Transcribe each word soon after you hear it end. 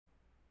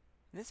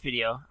In this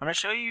video, I'm going to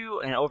show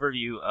you an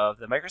overview of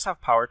the Microsoft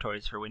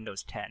PowerToys for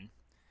Windows 10.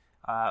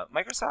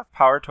 Microsoft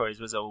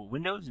PowerToys was a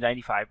Windows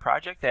 95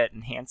 project that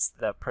enhanced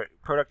the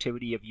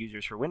productivity of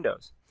users for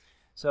Windows.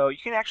 So you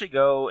can actually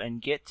go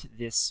and get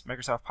this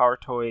Microsoft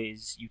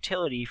PowerToys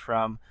utility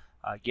from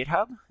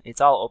GitHub. It's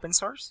all open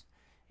source,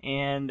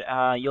 and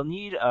you'll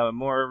need a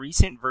more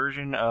recent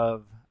version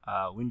of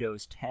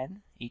Windows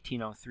 10,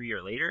 1803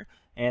 or later,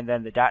 and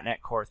then the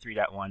 .NET Core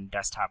 3.1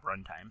 desktop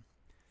runtime.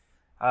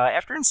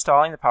 After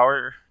installing the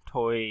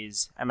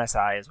PowerToys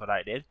MSI is what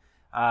I did,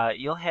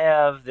 you'll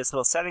have this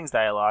little settings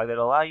dialog that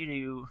will allow you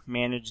to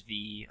manage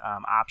the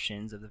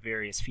options of the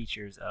various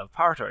features of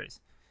PowerToys.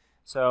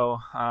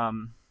 So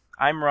I'm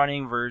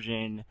running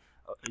version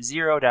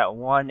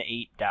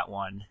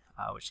 0.18.1,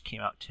 which came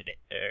out today,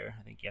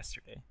 I think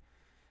yesterday.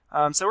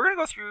 So we're going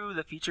to go through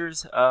the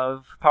features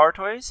of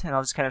PowerToys, and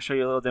I'll just kind of show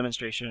you a little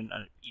demonstration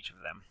on each of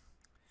them.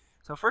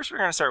 So first we're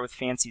going to start with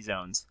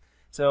FancyZones.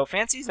 So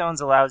FancyZones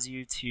allows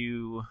you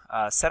to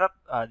set up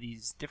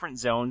these different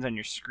zones on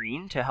your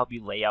screen to help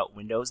you lay out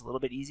windows a little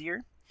bit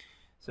easier.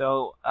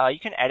 So you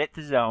can edit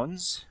the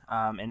zones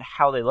and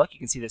how they look. You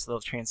can see this little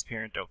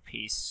transparent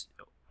opaque,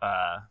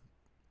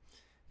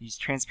 these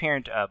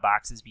transparent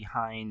boxes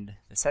behind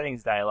the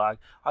settings dialog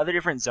are the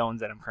different zones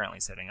that I'm currently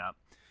setting up.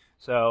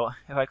 So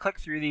if I click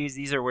through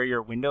these are where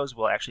your windows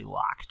will actually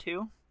lock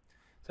to.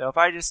 So if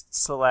I just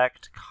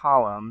select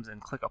columns and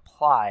click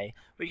apply,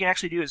 what you can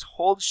actually do is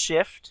hold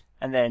shift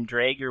and then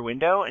drag your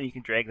window, and you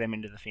can drag them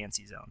into the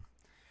fancy zone.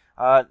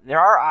 There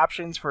are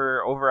options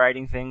for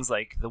overriding things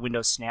like the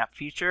Windows Snap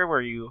feature,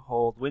 where you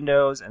hold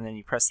Windows and then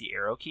you press the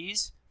arrow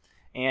keys,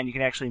 and you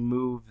can actually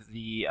move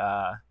the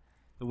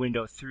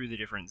window through the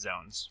different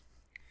zones.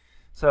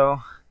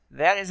 So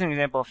that is an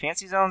example of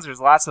fancy zones.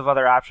 There's lots of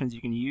other options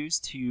you can use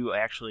to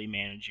actually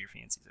manage your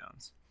fancy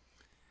zones.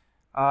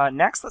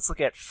 Next, let's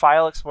look at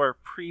File Explorer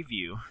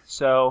Preview.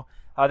 So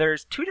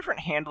there's two different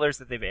handlers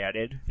that they've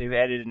added. They've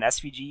added an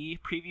SVG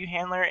preview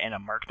handler and a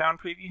Markdown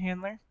preview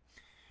handler.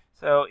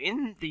 So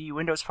in the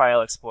Windows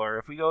File Explorer,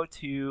 if we go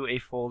to a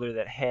folder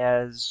that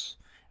has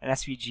an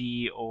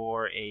SVG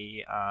or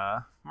a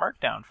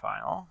Markdown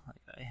file,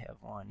 like I have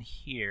one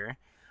here,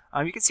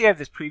 you can see I have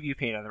this preview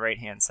pane on the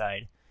right-hand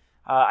side.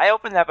 I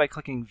open that by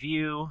clicking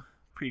View,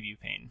 Preview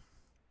Pane.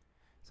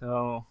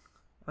 So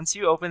once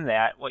you open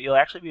that, what you'll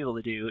actually be able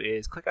to do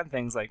is click on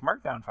things like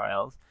Markdown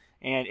files,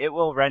 and it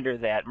will render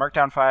that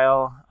Markdown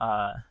file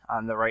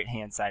on the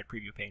right-hand side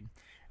preview pane.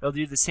 It'll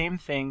do the same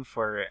thing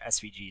for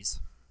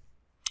SVGs.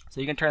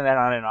 So you can turn that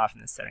on and off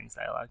in the settings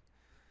dialog.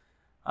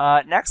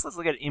 Next, let's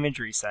look at Image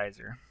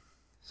Resizer.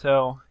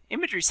 So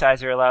Image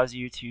Resizer allows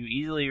you to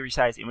easily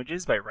resize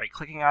images by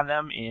right-clicking on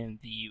them in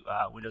the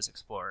Windows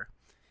Explorer.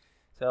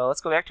 So let's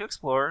go back to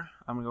Explorer.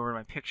 I'm going to go over to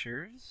my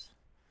pictures.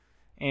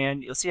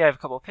 And you'll see I have a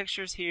couple of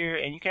pictures here,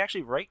 and you can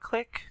actually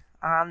right-click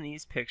on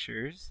these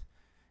pictures,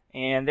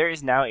 and there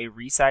is now a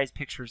Resize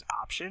Pictures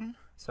option.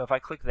 So if I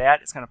click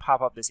that, it's going to pop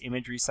up this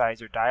Image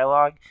Resizer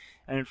dialog,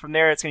 and from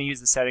there it's going to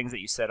use the settings that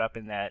you set up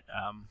in that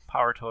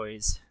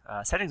PowerToys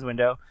settings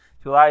window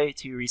to allow you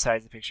to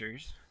resize the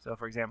pictures. So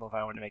for example, if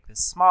I want to make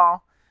this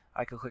small,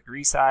 I could click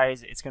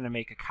Resize. It's going to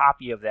make a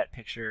copy of that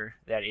picture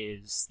that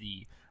is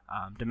the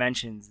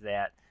dimensions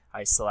that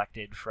I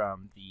selected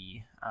from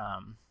the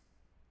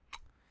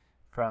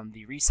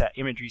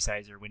Image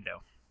Resizer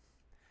window.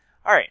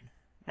 Alright,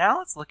 now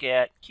let's look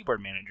at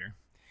Keyboard Manager.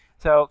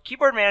 So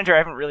Keyboard Manager I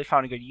haven't really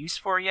found a good use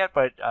for yet,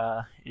 but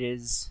it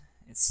is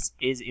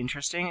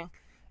interesting.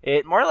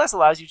 It more or less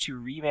allows you to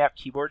remap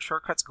keyboard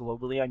shortcuts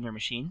globally on your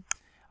machine.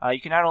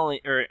 You can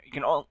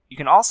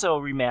also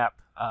remap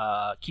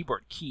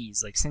keyboard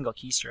keys, like single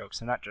keystrokes,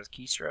 so not just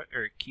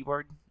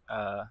keyboard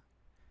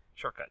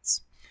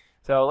shortcuts.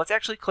 So let's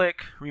actually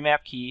click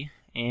Remap Key,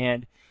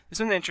 and this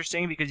one's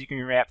interesting because you can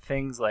remap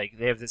things like,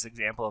 they have this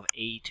example of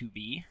A to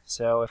B.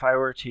 So if I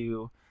were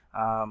to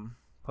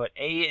put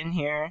A in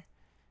here,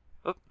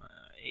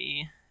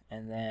 A,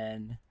 and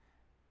then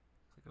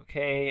click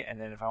OK, and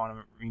then if I want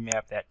to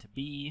remap that to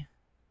B,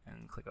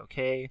 and click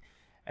OK,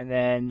 and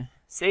then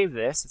save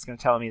this, it's going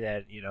to tell me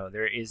that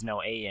there is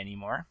no A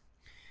anymore.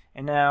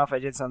 And now if I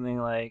did something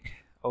like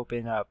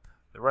open up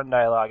the Run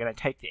dialog and I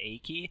type the A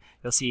key,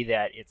 you'll see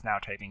that it's now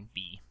typing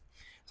B.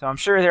 So I'm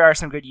sure there are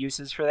some good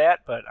uses for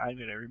that, but I'm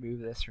going to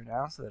remove this for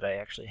now so that I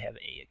actually have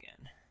A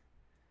again.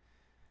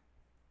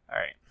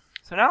 Alright,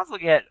 so now let's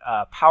look at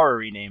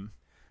PowerRename.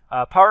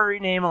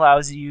 PowerRename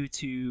allows you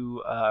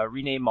to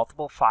rename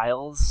multiple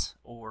files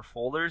or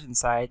folders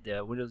inside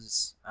the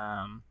Windows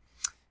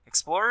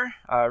Explorer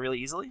really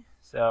easily.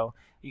 So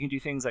you can do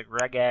things like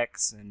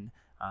regex and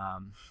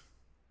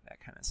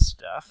that kind of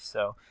stuff.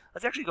 So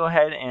let's actually go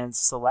ahead and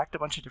select a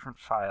bunch of different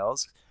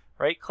files,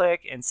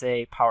 right-click, and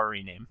say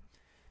PowerRename.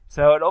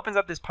 So it opens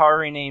up this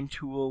PowerRename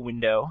tool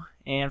window,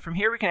 and from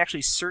here we can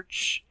actually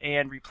search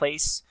and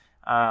replace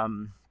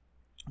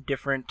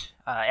different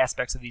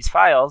aspects of these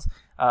files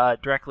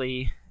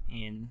directly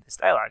in this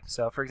dialog.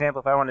 So for example,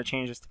 if I want to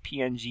change this to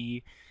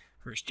PNG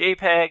versus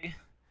JPEG,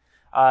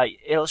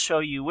 it'll show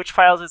you which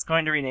files it's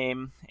going to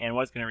rename and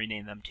what it's going to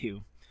rename them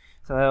to.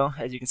 So So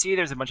as you can see,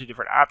 there's a bunch of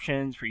different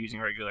options for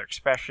using regular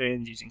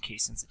expressions, using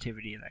case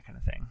sensitivity, and that kind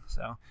of thing.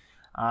 So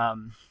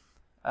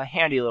a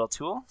handy little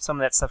tool. Some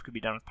of that stuff could be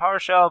done with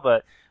PowerShell,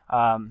 but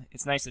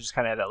it's nice to just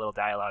kind of have that little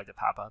dialog to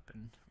pop up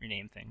and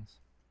rename things.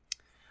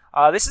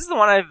 This is the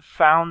one I've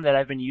found that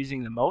I've been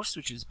using the most,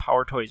 which is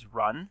PowerToys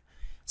Run.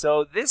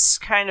 So this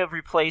kind of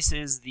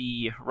replaces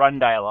the run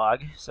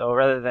dialog. So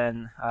rather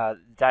than the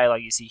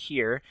dialog you see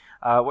here,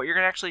 what you're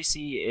going to actually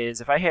see is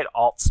if I hit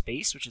Alt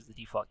Space, which is the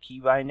default key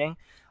binding,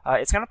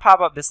 it's going to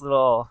pop up this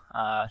little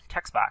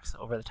text box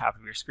over the top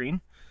of your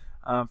screen.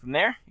 From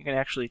there, you can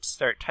actually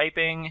start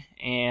typing,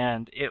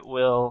 and it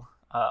will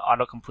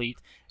autocomplete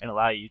and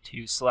allow you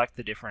to select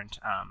the different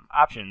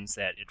options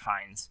that it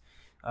finds.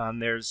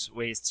 There's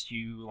ways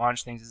to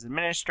launch things as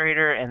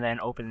administrator and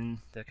then open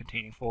the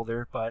containing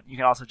folder, but you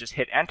can also just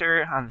hit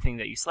enter on the thing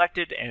that you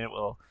selected and it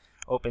will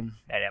open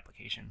that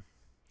application.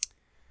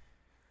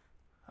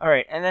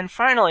 Alright, and then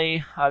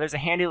finally, there's a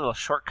handy little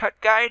shortcut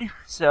guide.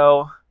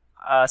 So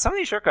some of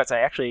these shortcuts I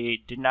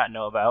actually did not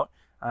know about,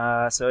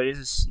 so it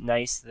is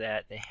nice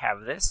that they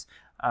have this.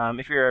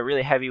 If you're a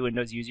really heavy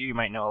Windows user, you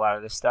might know a lot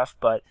of this stuff,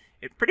 but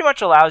it pretty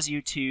much allows you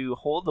to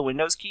hold the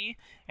Windows key,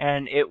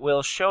 and it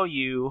will show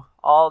you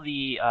all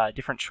the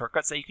different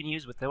shortcuts that you can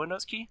use with the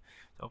Windows key.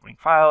 So opening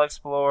File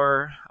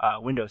Explorer,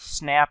 Windows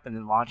Snap, and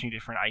then launching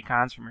different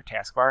icons from your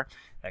taskbar,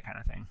 that kind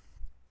of thing.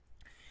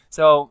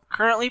 So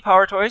currently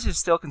PowerToys is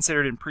still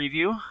considered in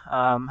preview.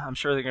 I'm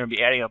sure they're going to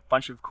be adding a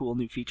bunch of cool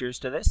new features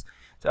to this.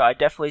 So I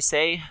definitely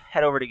say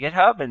head over to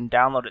GitHub and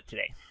download it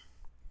today.